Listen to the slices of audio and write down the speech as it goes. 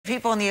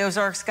People in the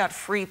Ozarks got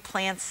free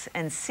plants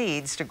and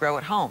seeds to grow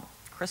at home.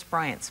 Chris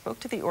Bryant spoke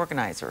to the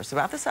organizers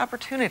about this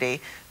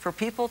opportunity for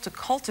people to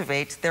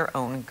cultivate their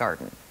own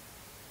garden.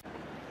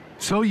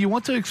 So you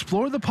want to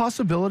explore the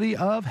possibility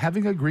of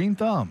having a green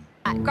thumb.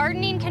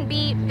 Gardening can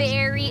be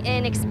very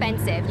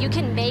inexpensive. You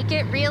can make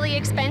it really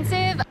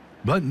expensive.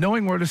 But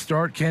knowing where to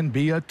start can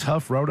be a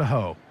tough row to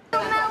hoe.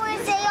 What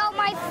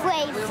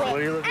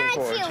are you looking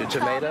for?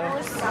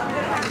 Tomatoes?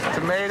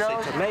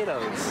 Tomatoes?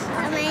 Tomatoes.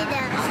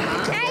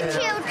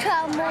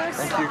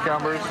 And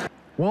cucumbers.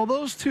 While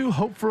those two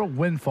hope for a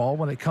windfall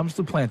when it comes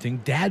to planting,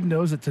 Dad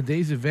knows that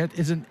today's event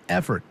is an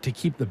effort to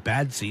keep the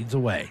bad seeds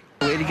away.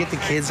 A way to get the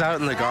kids out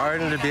in the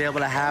garden, to be able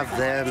to have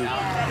them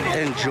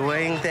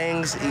enjoying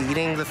things,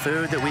 eating the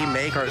food that we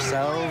make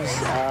ourselves.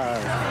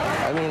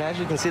 I mean, as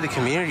you can see, the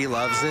community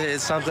loves it.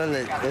 It's something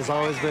that has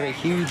always been a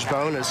huge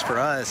bonus for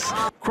us.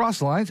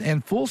 Crosslines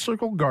and Full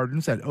Circle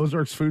Gardens at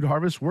Ozarks Food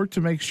Harvest work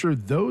to make sure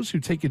those who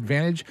take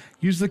advantage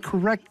use the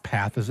correct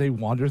path as they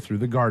wander through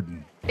the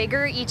garden.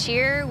 Bigger each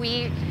year.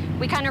 We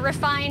kind of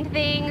refine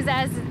things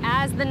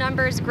as the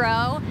numbers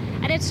grow.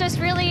 And it's just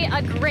really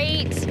a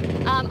great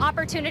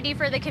opportunity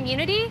for the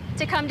community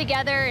to come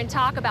together and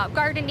talk about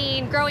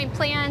gardening, growing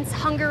plants,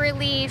 hunger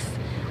relief,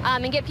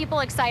 and get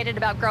people excited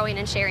about growing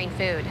and sharing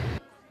food.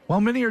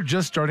 While many are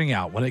just starting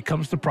out when it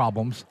comes to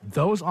problems,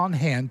 those on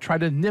hand try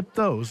to nip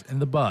those in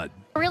the bud.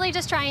 We're really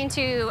just trying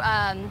to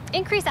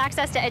increase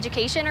access to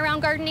education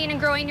around gardening and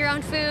growing your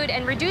own food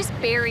and reduce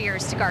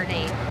barriers to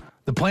gardening.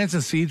 The plants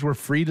and seeds were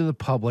free to the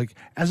public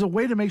as a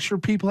way to make sure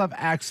people have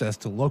access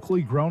to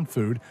locally grown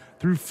food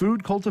through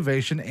food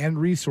cultivation and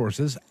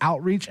resources,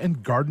 outreach,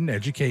 and garden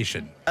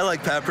education. I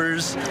like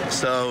peppers,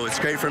 so it's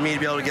great for me to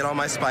be able to get all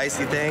my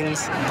spicy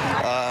things.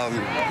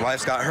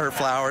 Wife's got her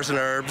flowers and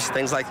herbs,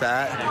 things like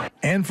that.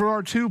 And for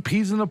our two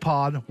peas in a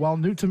pod, while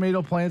new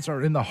tomato plants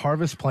are in the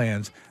harvest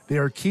plans, they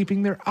are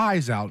keeping their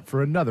eyes out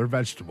for another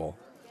vegetable.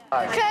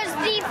 Because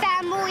the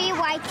family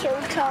like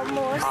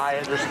cucumbers. I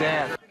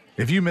understand.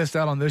 If you missed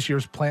out on this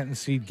year's plant and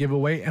seed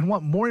giveaway and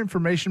want more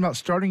information about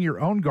starting your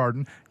own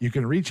garden, you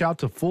can reach out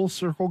to Full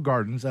Circle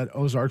Gardens at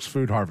Ozarks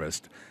Food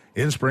Harvest.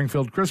 In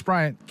Springfield, Chris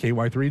Bryant,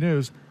 KY3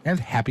 News, and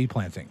happy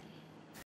planting.